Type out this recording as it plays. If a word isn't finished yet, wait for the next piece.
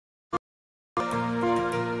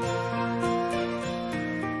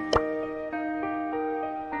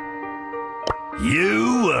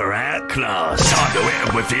You were outclassed. Time to hit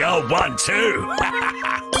him with the old one, too.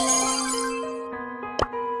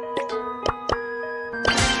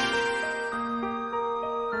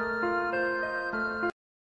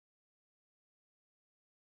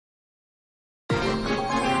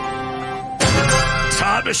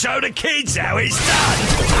 Time to show the kids how it's done.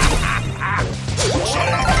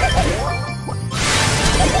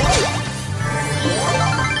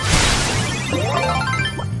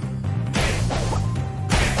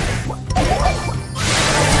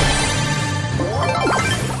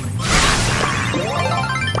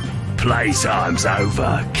 Playtime's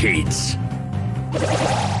over, kids.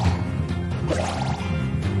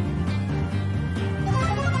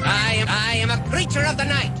 I am a creature of the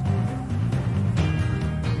night.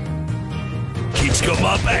 Kids got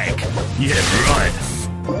my back. Yeah, right.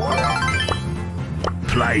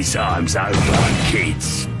 Playtime's over,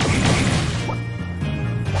 kids.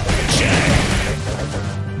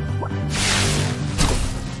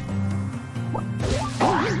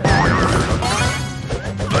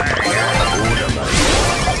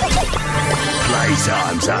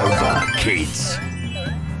 Playtime's over, kids.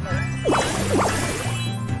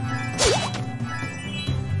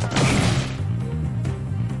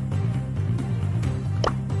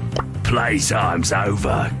 Playtime's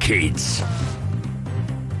over, kids.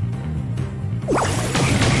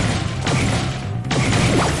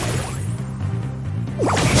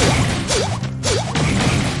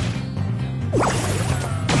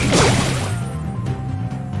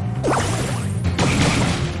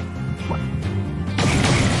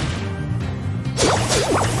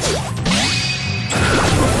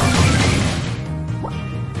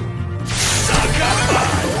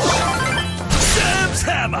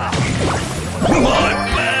 My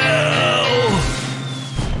bell!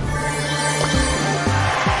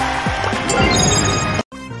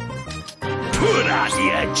 Put out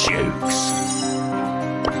your jukes!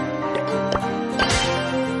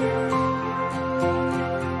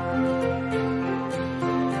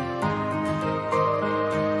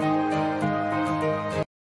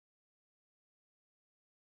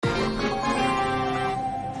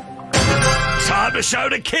 Time to show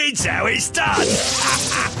the kids how it's done!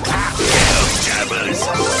 Jammers!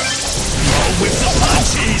 Roll with the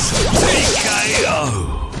punches! TKO!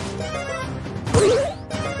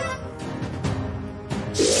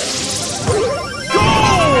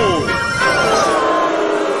 Goal!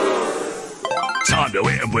 Time to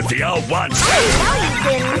hit him with the old one, too!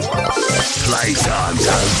 Playtime's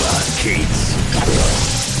over, kids!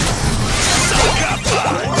 Sucker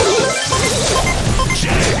punch!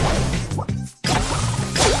 Jam!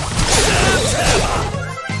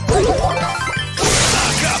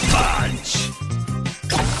 Sucker punch!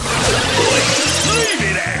 Leave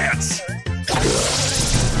it out!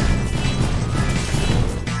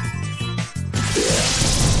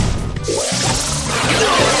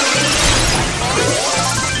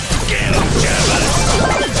 Get him, Jammers!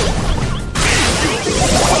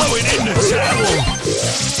 Throw it in the towel!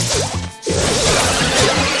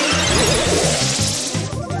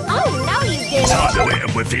 Oh, now you did it! Time to hit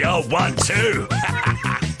him with the old one, too!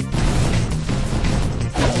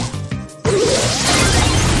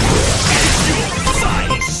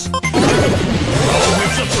 Roll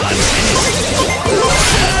with the punches!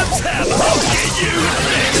 Tap, I'll get you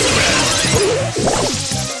next round!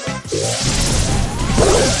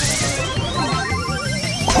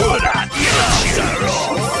 Put out your laser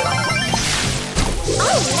off!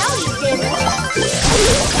 Oh, now you did it!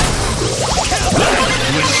 Come back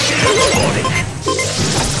with shambolic!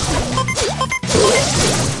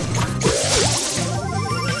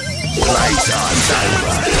 Playtime's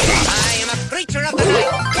over! I am a creature of the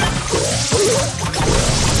night.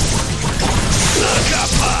 Sucker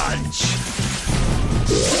punch!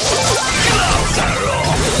 Gloves are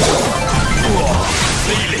off! Whoa,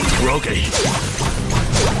 feeling groggy.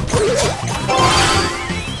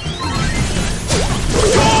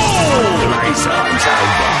 Playtime's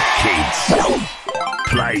over, kids.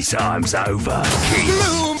 Playtime's over, kids.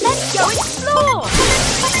 Let's go explore!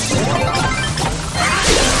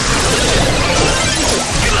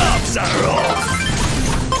 Gloves are off!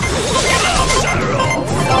 Gloves are off!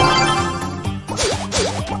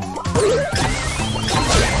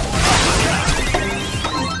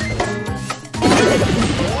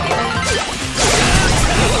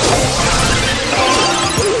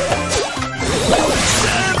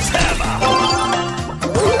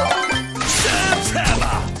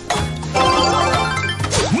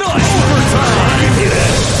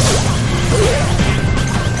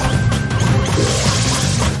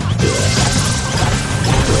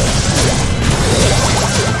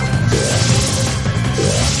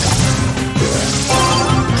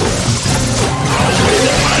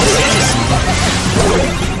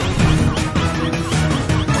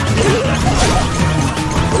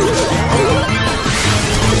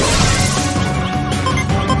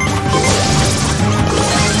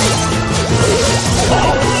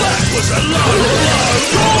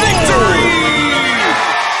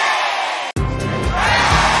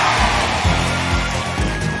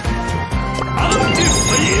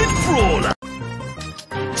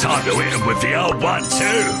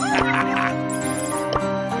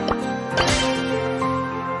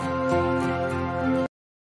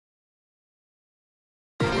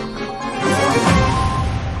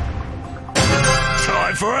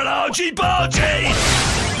 for an argy-bargy!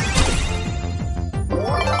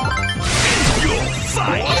 In your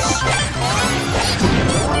face!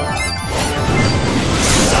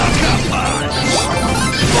 Sucker punch!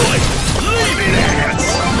 Boy, leave it out!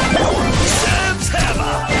 Sam's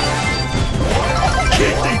hammer!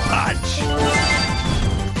 Kidney punch!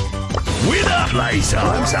 Winner!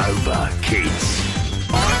 Playtime's over, kids!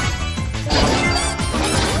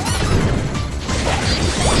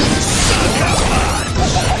 Sucker punch!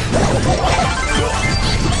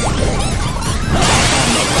 On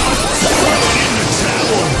the ropes! In the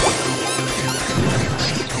towel!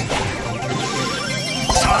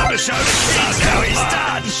 Time to show the kids how he's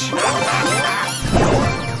done!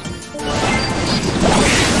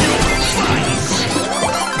 In your face!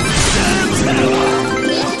 Sam's hammer!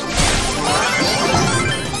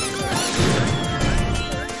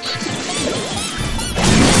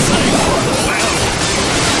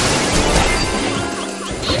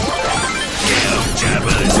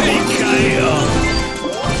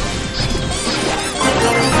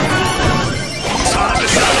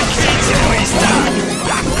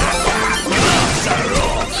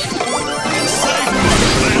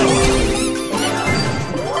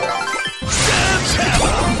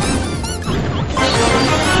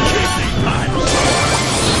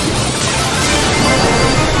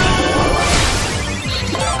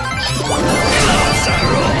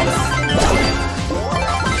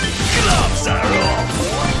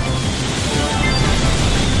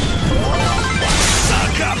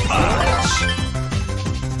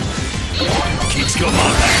 Got my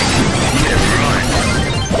back. Yeah, right.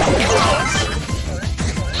 Class.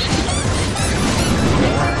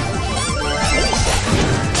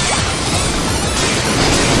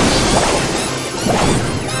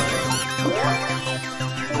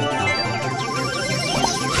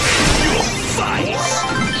 Your face.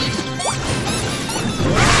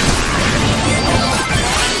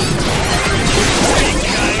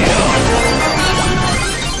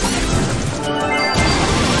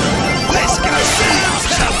 Let's go,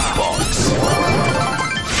 box.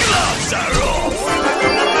 Gloves are off.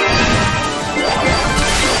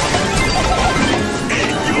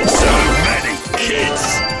 And you're so many kids.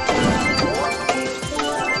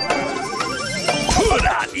 Put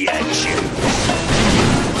out your shoes.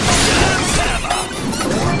 Sam's hammer.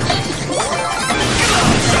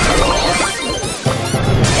 Gloves are off.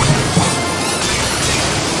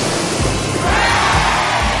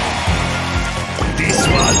 This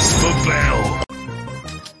one's for Belle.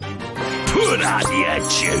 Put on your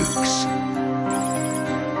jukes!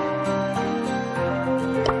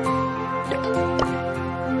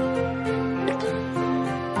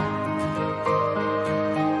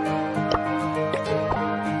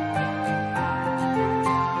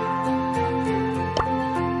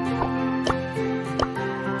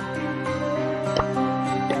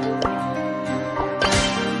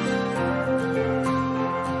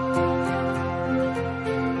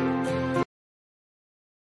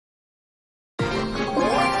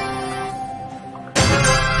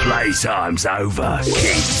 Playtime's over,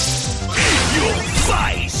 kids. In your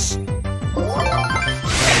face! In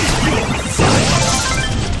your face!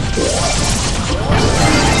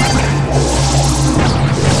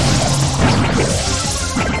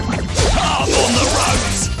 Arm on the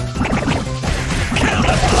ropes!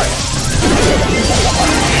 Counterpunch!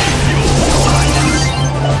 In your face!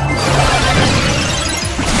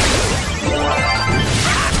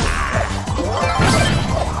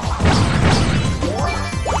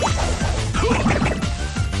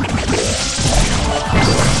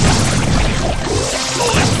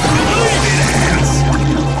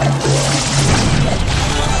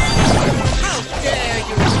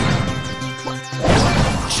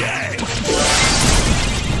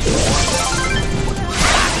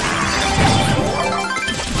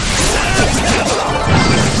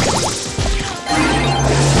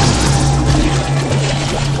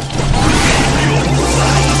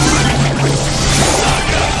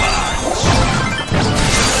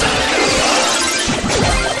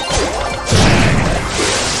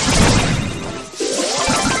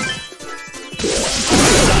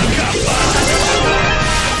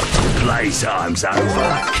 Playtime's over,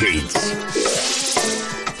 kids.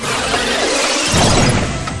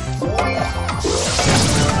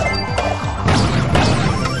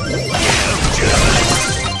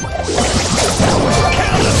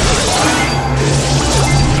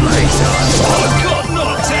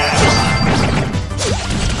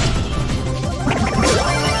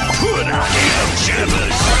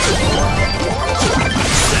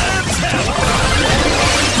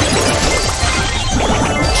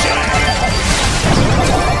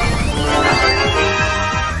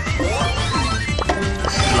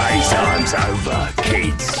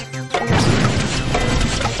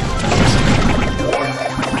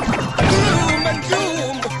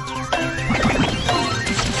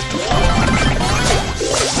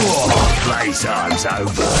 is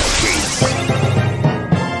over, kids.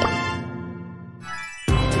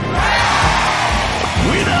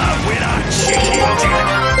 Winner, winner, chicken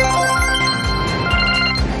dinner.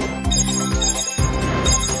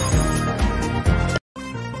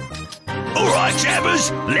 All right, jammers,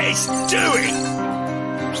 let's do it.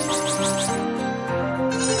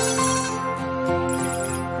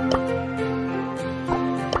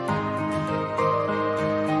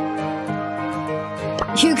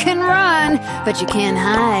 You can run, but you can't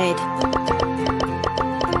hide.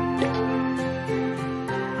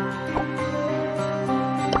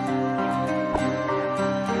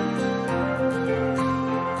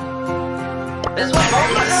 This one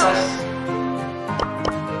won't let us.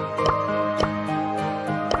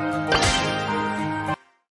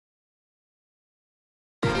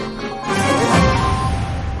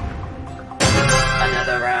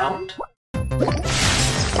 Another round.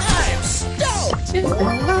 I'm stoked! It's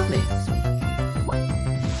been lovely.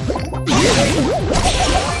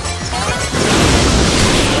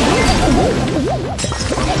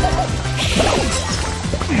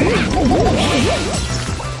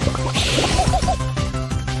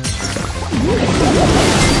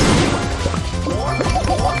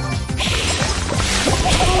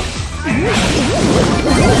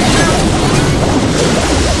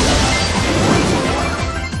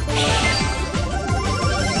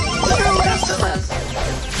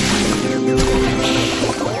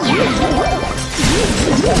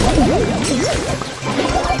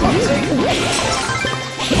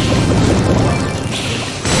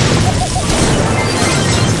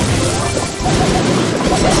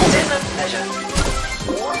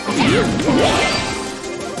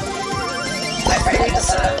 I'm ready to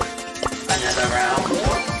serve another round.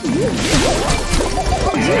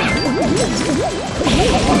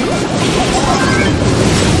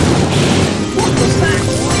 What was that?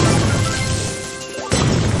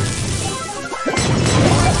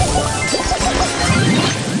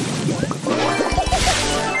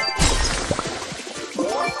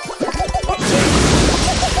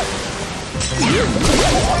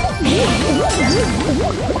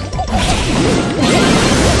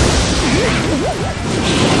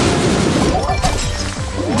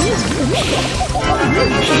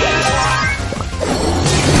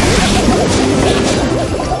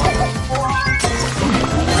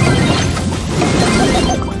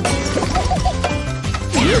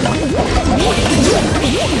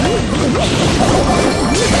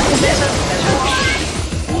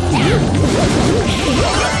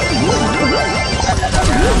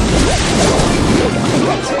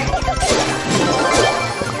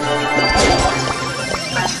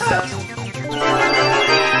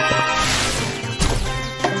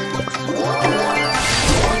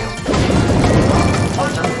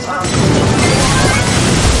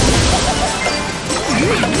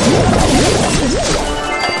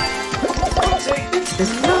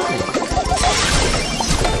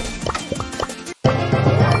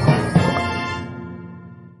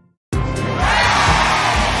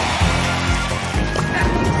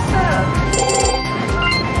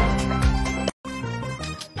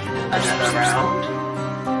 Another round.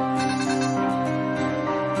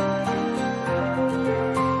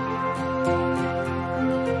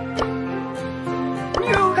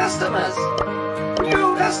 New customers!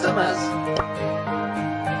 New customers!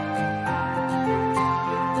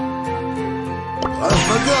 Off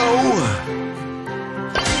I go.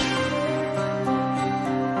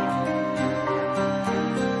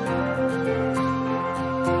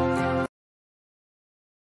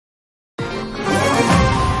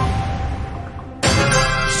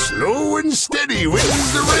 Slow and steady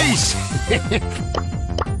wins the race.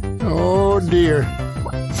 Oh dear.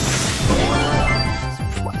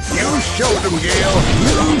 You showed them, Gale.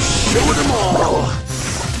 You showed them all.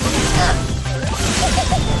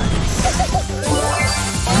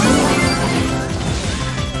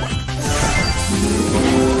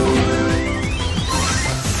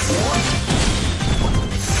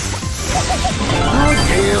 Oh,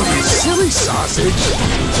 Gale, you silly sausage.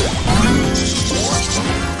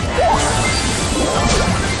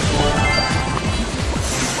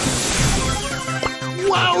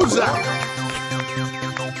 Wowza!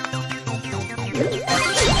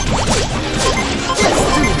 Let's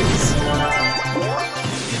do this.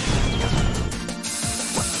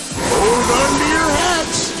 Hold on to your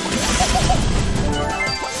hats.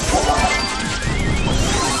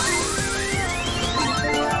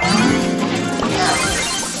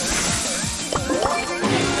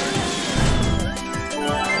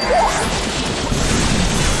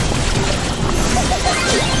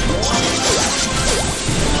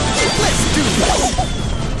 Let's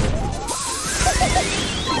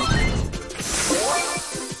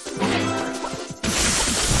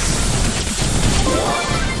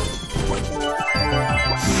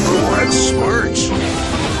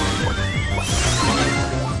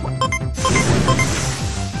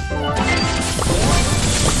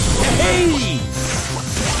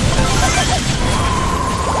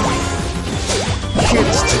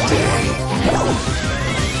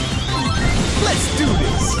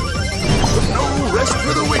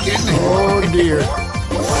for the wicked. Oh dear.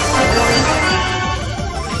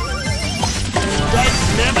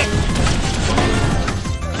 Dynamic.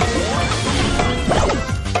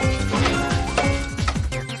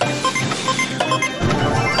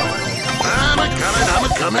 I'm a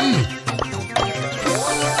coming.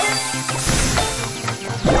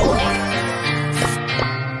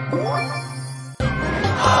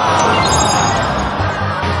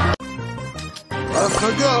 Off I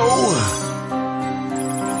go.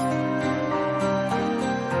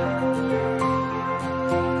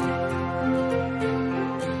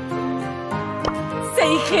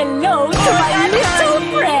 Say hello to my little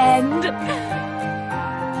friend.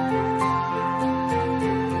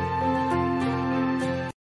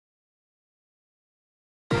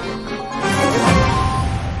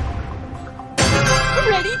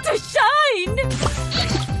 Ready to shine!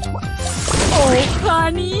 Oh,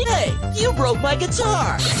 honey! Hey, you broke my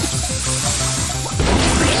guitar!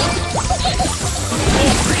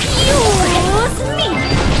 Excuse me!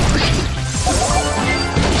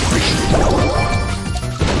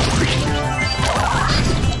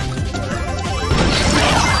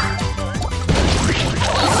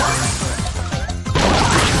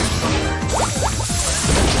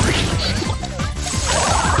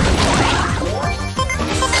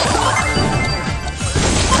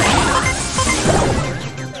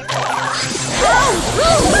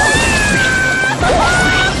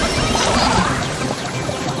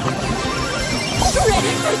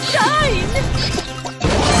 Ready to shine!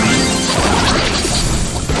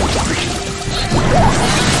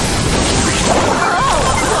 Oh,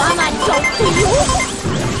 I'm a joke to you!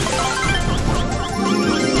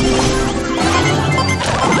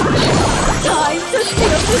 Time to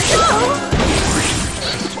steal the show!